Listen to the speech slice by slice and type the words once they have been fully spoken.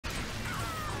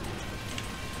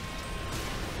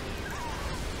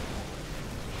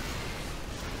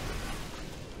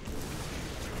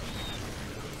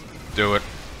Do it.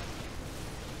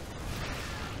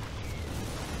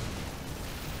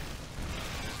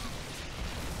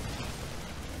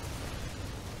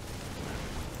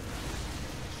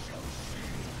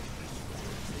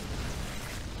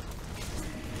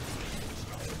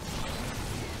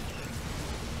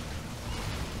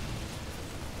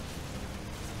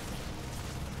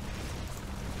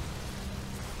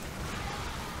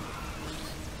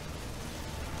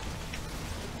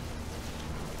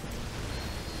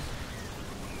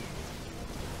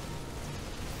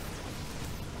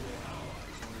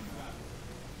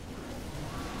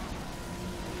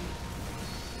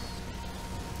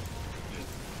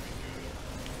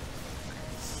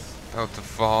 About to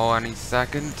fall any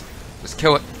second. Just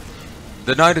kill it.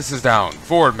 The Nidus is down.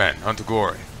 Forward, men, unto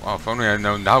glory. Wow, if only I'd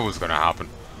known that was gonna happen.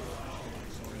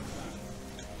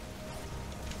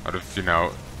 What if, you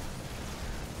know...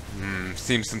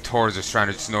 seems some Thors are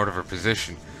stranded just north of our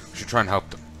position. We should try and help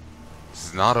them. This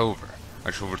is not over.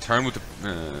 I shall return with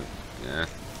the... yeah.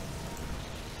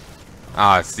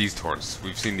 Ah, it's these Thors.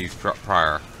 We've seen these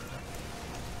prior.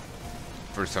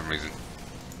 For some reason.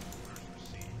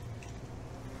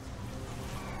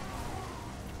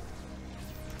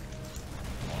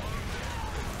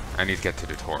 I need to get to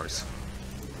the Thors.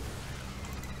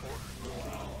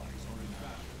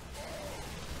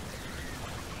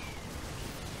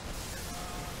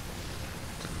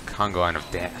 The Congo line of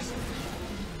death.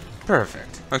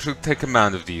 Perfect. I shall take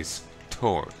command of these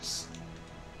Thors.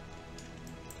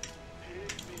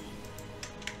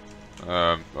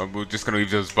 We're just gonna leave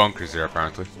those bunkers there,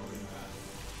 apparently.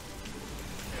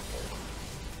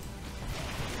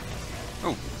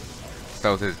 Oh,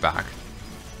 stealth is back.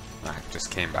 I just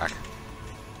came back.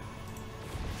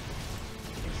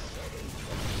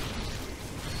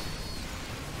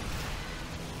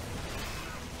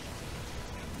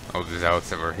 Oh, the zealots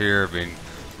that were here being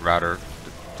rather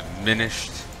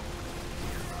diminished.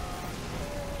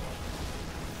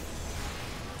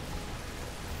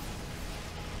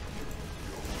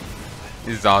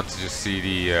 It's odd to just see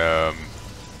the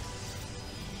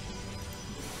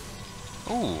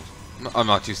oh, I'm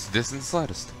not used to this in the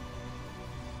slightest.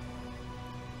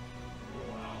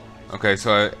 Okay,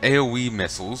 so AoE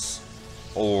missiles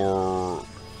or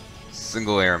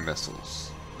single air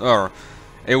missiles, or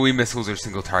AoE missiles or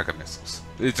single target missiles.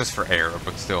 It's just for air,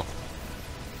 but still.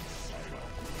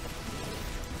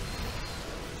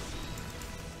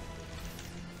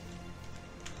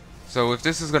 So if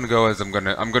this is gonna go as I'm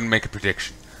gonna make a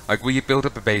prediction. Like, we built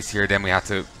up a base here, then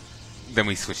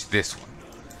we switched to this one,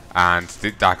 and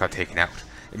that got taken out.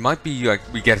 It might be like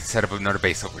we get to set up another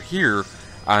base over here,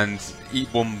 and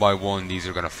one by one these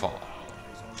are gonna fall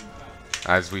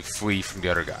as we flee from the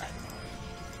other guy.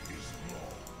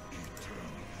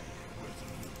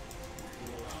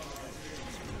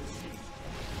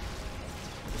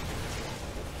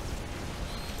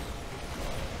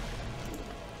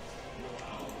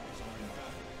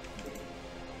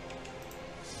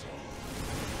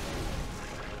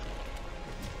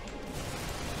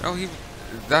 Oh,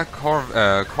 that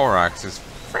Korax is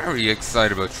very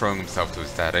excited about throwing himself to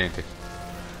his death, ain't he?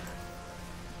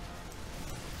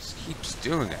 Just keeps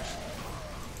doing it.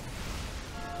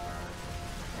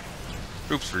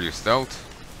 Oops for you, stealth.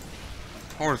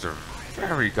 Thors are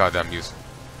very goddamn useful.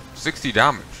 60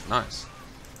 damage, nice.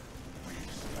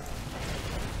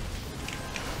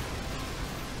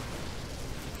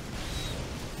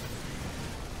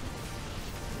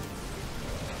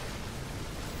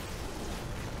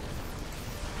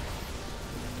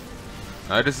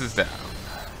 Nidus is down.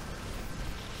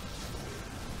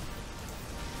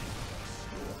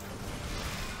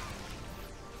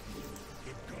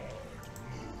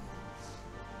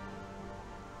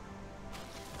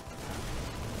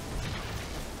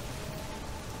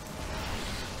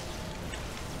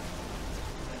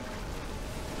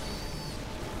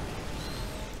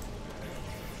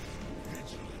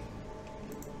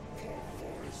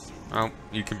 Well,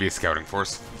 you can be a scouting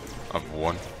force of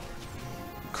one.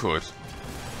 Could.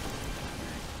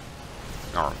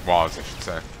 Or was, I should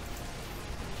say.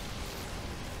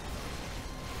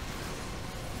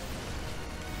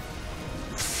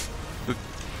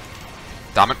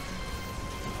 Damn it.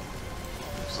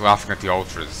 Just laughing at the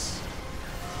ultras.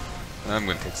 I'm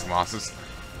gonna take some losses.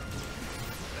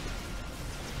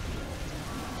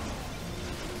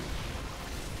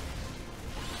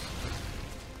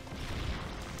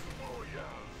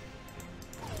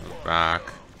 Go back.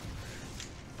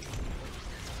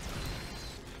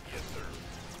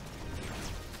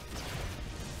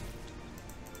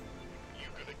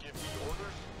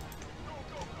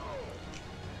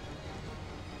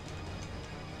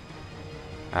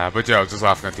 But yeah, I was just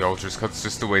laughing at the ultras because it's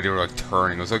just the way they were like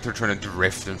turning. It was like they're trying to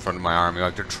drift in front of my army,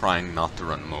 like they're trying not to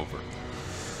run them over.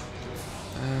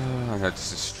 And that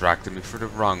just distracted me for the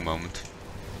wrong moment.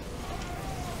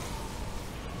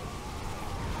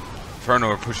 Inferno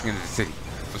are pushing into the city.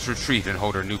 Let's retreat and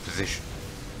hold our new position.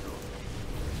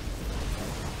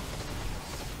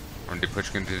 Weren't they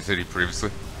pushing into the city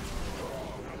previously?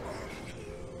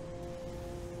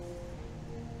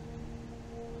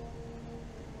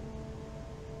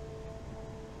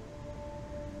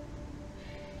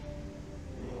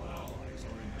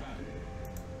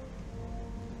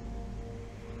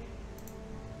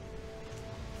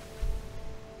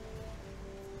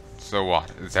 So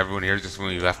what? Is everyone here just when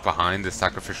we left behind the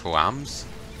sacrificial lambs?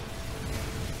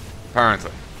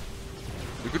 Apparently.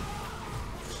 We could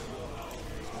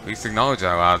at least acknowledge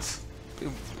that, lads. Be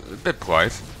a bit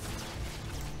polite.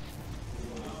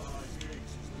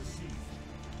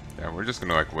 Yeah, we're just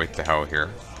gonna like wait the hell here.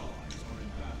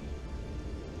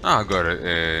 Ah,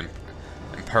 good.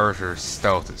 Imperator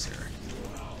Stealth is here.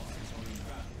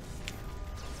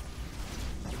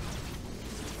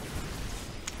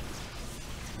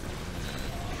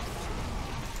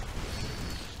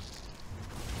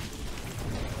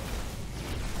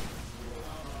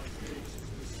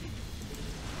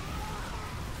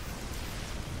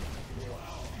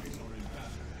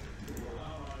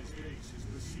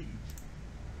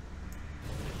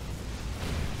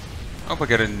 I hope I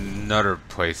get another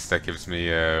place that gives me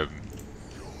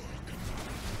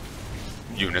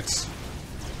units.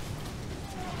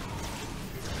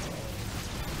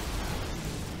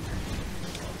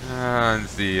 And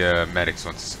the medics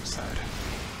want to suicide.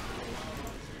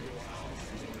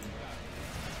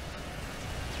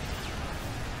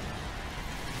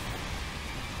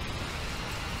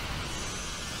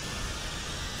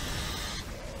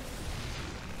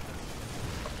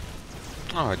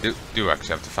 Oh, I do actually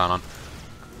have the fan on.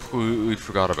 Completely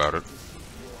forgot about it.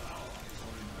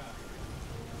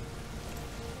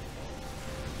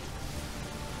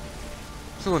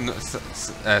 So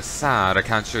sad I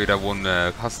can't show you that one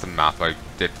custom map I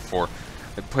did before.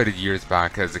 I played it years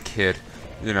back as a kid.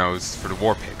 You know, it was for the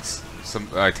War Pigs.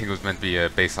 I think it was meant to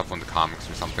be based off on the comics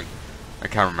or something. I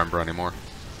can't remember anymore.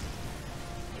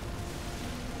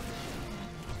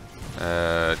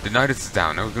 The Nidus is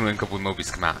down. Now we're going to link up with Moby's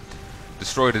command.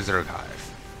 Destroy the Zergive.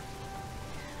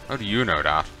 How do you know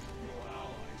that?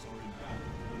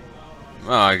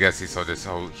 Well, I guess he saw this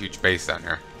whole huge base down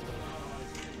here.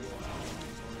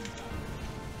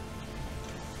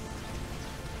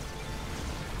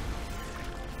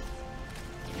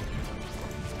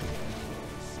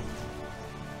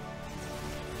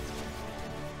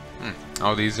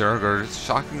 Oh, these are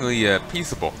shockingly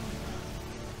peaceable.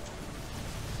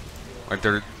 Like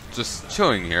they're just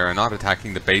chilling here and not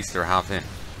attacking the base they're half in.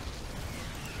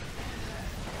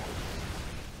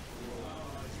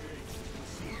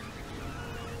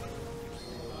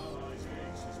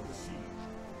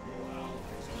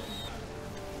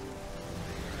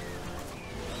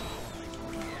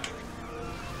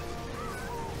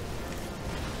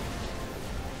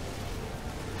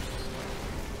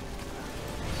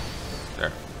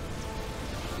 There.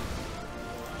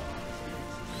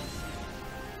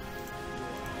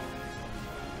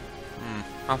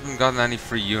 Haven't gotten any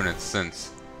free units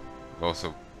since. I've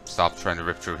also stopped trying to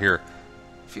rip through here.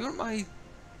 A few of my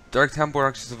Dark Templar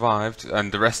actually survived,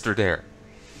 and the rest are there.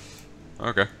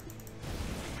 Okay.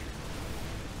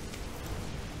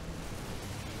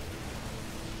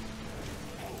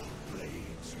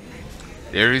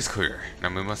 The area is clear. Now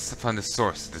we must find the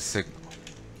source of the signal.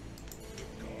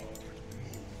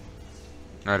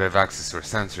 Now that I have access to our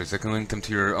sensors, I can link them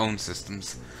to your own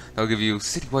systems. That'll give you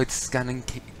citywide scanning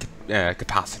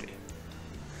capacity.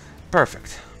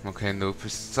 Perfect. Okay, no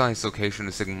precise location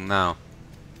of the signal now.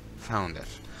 Found it.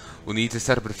 We'll need to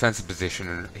set up a defensive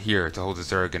position here to hold the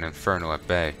Zerg and Inferno at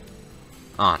bay.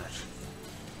 On it.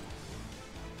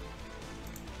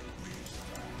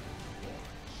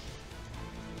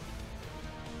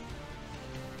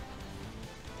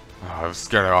 Oh, I was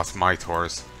scared I lost my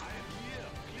Thors.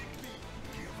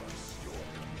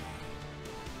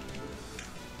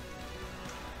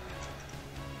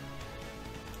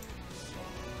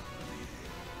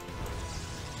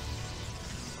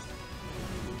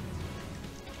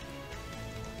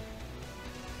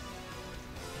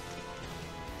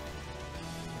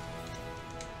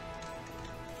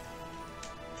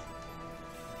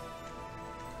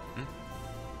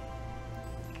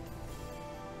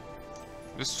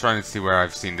 Just trying to see where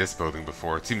I've seen this building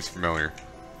before. It seems familiar.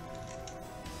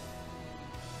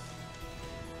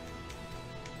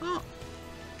 Oh.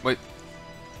 Wait.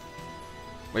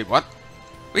 Wait, what?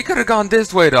 We could have gone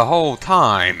this way the whole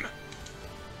time.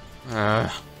 There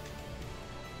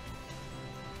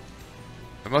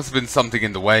must have been something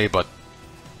in the way, but...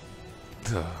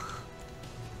 Ugh.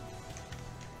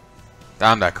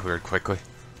 Damn, that cleared quickly.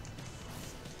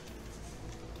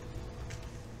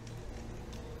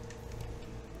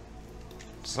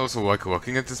 It's also like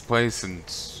looking at this place and...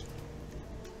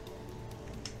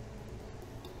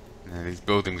 Yeah, these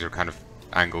buildings are kind of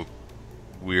angled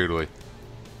weirdly.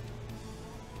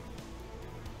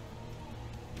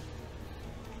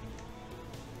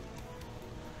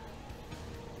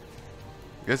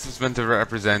 I guess it's meant to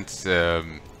represent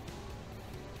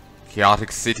chaotic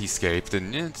cityscape,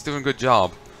 then yeah, it's doing a good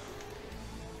job.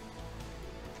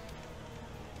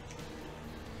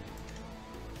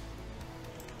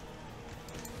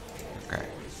 Okay,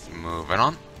 moving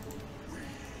on.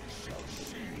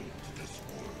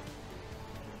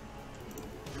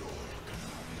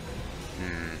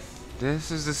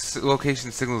 This is the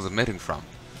location signal's emitting from.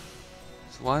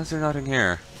 So why is there nothing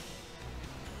here?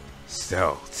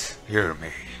 Stealth, hear me.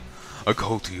 I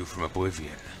call to you from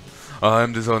oblivion. I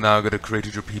am the Zonaga that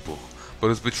created your people, but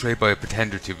was betrayed by a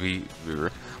pretender to be...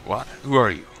 What? Who are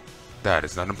you? That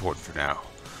is not important for now.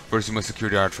 First you must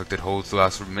secure the artifact that holds the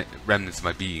last remnants of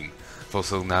my being. If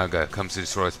Zonaga comes to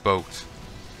destroy its boat.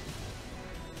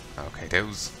 Okay,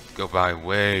 those go by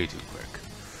way too quick.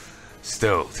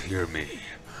 Stealth, hear me.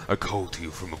 I call to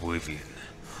you from oblivion.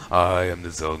 I am the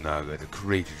Zonaga that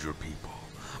created your people,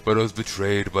 but I was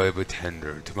betrayed by a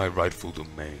pretender to my rightful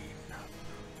domain.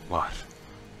 What?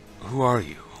 Who are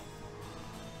you?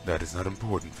 That is not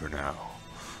important for now.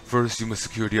 First, you must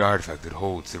secure the artifact that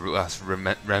holds the last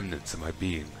remnants of my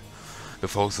being. The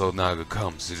false Zonaga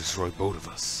comes to destroy both of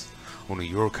us. Only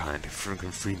your kind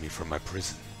can free me from my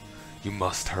prison. You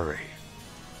must hurry.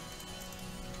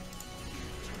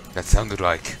 That sounded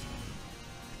like...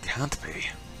 Can't be.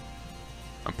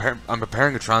 I'm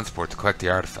preparing a transport to collect the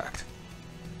artifact.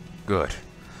 Good.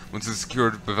 Once it's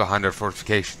secured behind our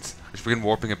fortifications, I should begin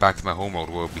warping it back to my homeworld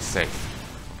where we'll be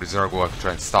safe. But Zerg will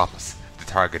try and stop us if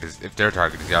their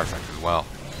target is the artifact as well.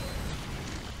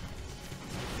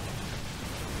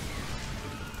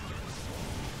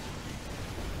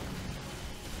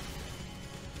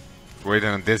 Waiting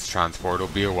on this transport will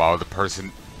be a while. The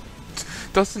person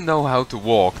doesn't know how to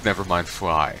walk, never mind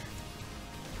fly.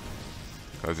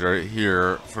 Because they're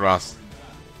here for us.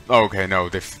 Oh, okay, no,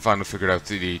 they finally figured out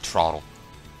the throttle.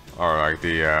 Or like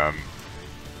the,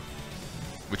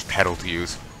 which pedal to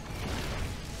use.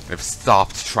 They've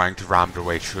stopped trying to ram their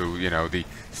way through, you know, the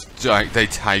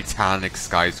titanic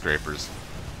skyscrapers.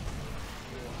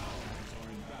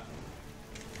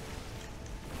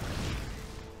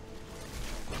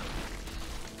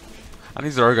 And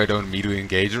these Zerg I don't immediately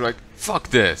engage, they're like, fuck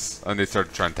this! And they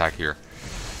start trying to attack here.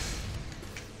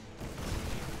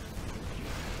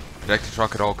 Protect the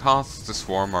truck at all costs, the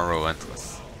swarm are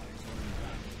relentless.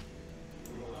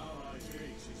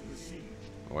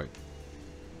 Oh, wait.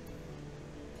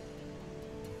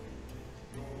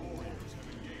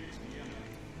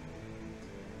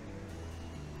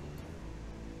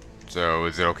 So,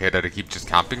 is it okay that I keep just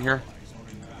camping here?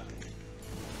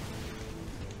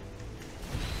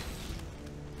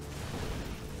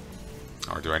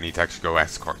 Or do I need to actually go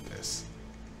escort this?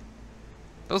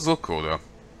 Those look cool though.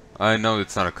 I know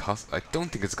it's not a custom. I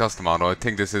don't think it's a custom model. I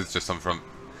think this is just something from.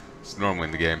 It's normally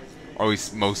in the game, or at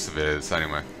least most of it is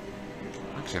anyway.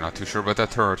 Actually, not too sure about that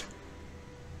turret.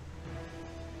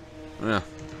 Yeah.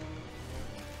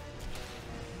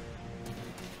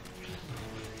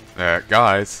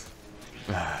 Guys.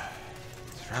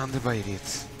 Surrounded by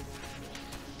idiots.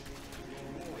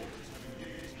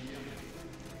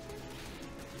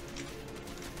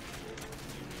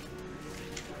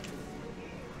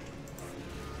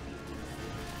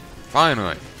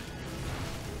 Finally!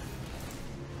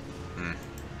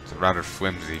 It's rather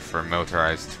flimsy for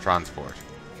militarized transport.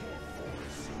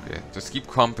 Okay, just keep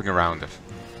clumping around it.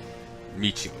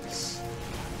 Meachings.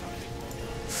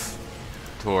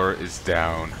 Thor is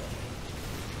down.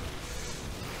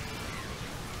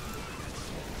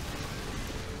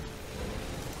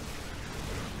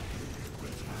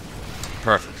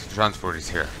 Perfect, the transport is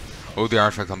here. Load the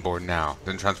artifact on board now,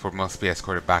 then transport must be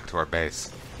escorted back to our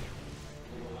base.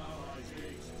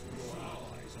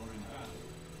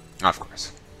 Of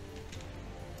course.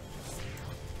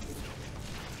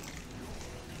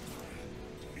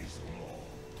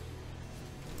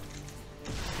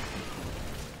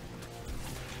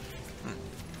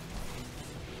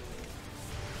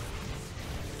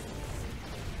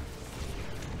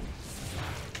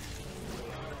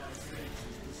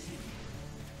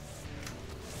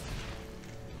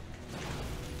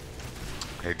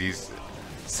 Okay, these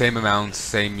Same amounts,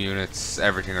 same units,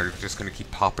 everything are just going to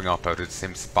keep popping up out of the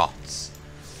same spots.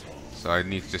 So I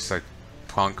need to just like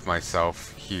plonk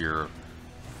myself here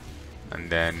and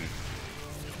then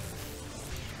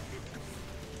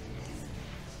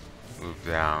move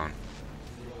down.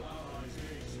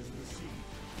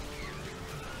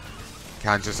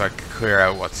 Can't just like clear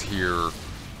out what's here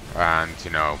and,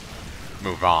 you know,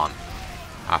 move on.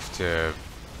 Have to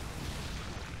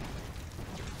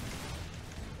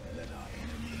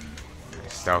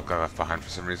stealth got left behind for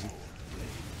some reason.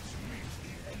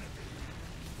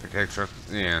 Protector,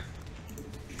 yeah.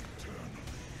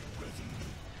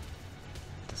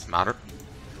 Doesn't matter.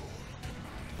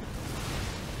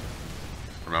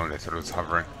 For a moment I thought it was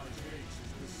hovering.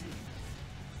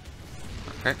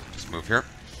 Okay, just move here.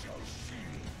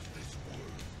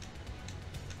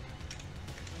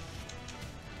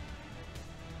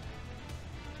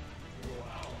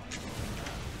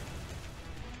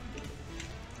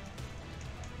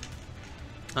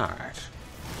 Alright.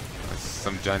 As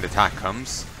some giant attack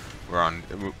comes,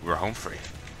 we're home free.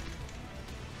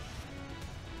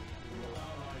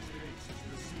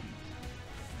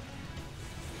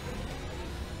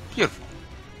 Beautiful.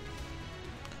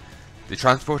 The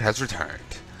transport has returned.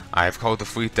 I have called the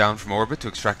fleet down from orbit to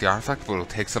extract the artifact, but it will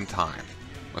take some time.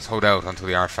 Must hold out until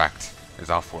the artifact is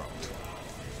off-world.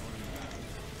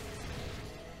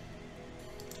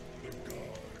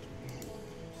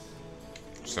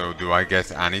 So, do I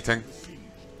get anything?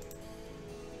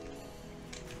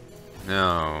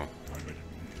 No.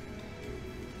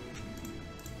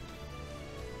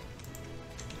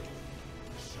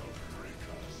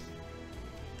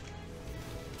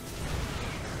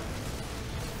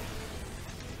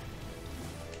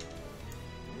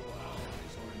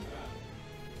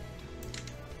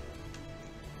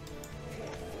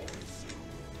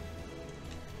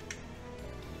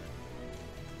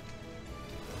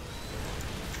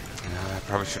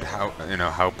 Probably should help, you know,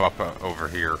 help up over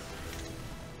here.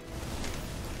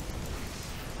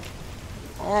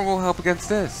 Or we'll help against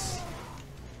this.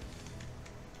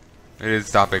 It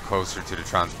is that bit closer to the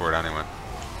transport anyway.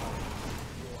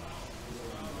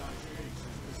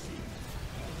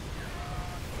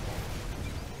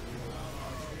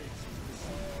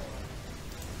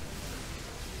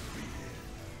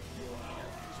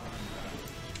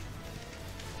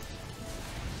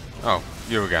 Oh,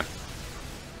 you again.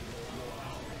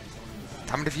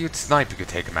 Damn it, if you'd snipe, you could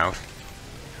take him out.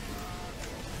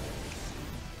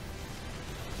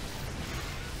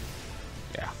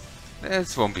 Yeah,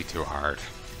 this won't be too hard.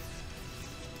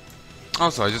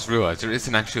 Also, I just realized there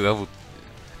isn't actually level...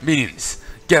 Minions,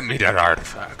 get me that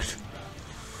artifact.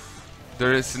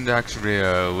 There isn't actually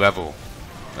a level...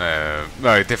 a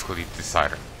difficulty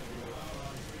decider.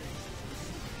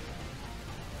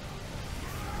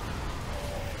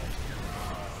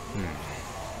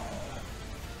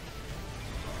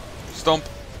 Stomp.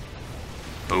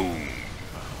 Boom.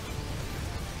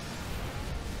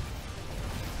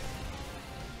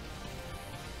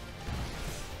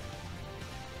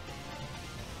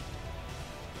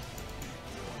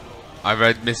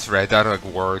 I misread that, like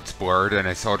words blurred, and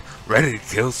I saw it, ready to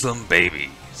kill some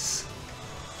babies.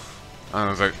 And I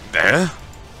was like, eh?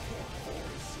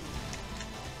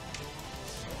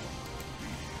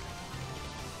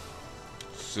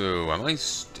 So, am I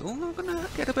still not gonna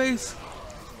get a base?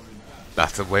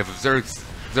 That's a wave of Zergs.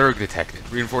 Zerg detected.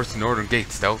 Reinforced the northern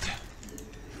gate stealth.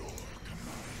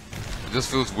 It just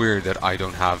feels weird that I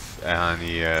don't have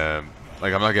any,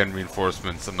 like, I'm not getting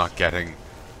reinforcements, I'm not getting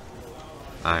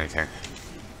anything.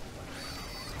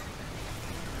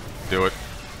 Do it.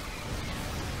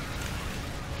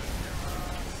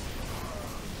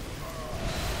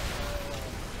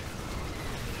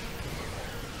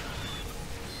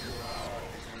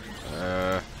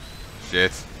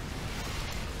 Shit.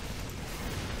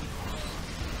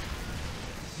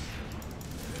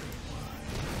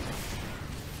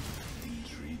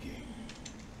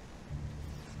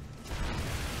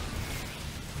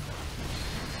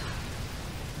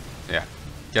 Yeah,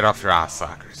 get off your ass,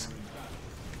 slackers.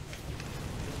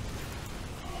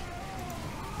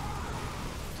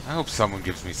 I hope someone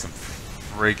gives me some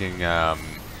frigging,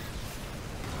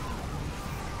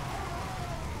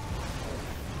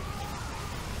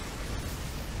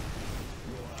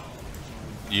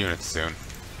 units soon.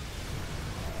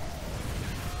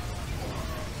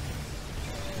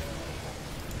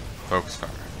 Focus fire.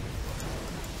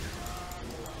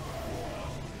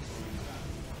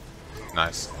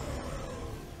 Nice.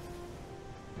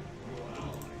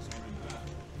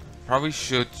 Probably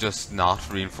should just not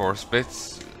reinforce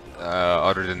bits,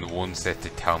 other than the ones that they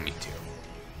tell me to.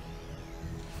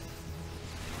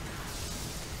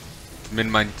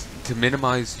 to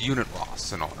minimize unit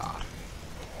loss and all that.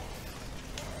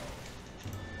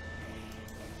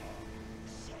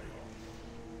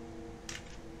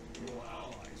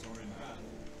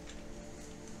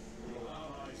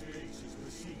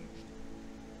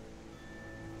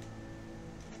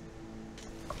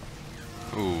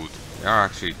 Ooh, they are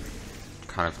actually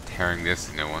kind of tearing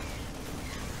this new one.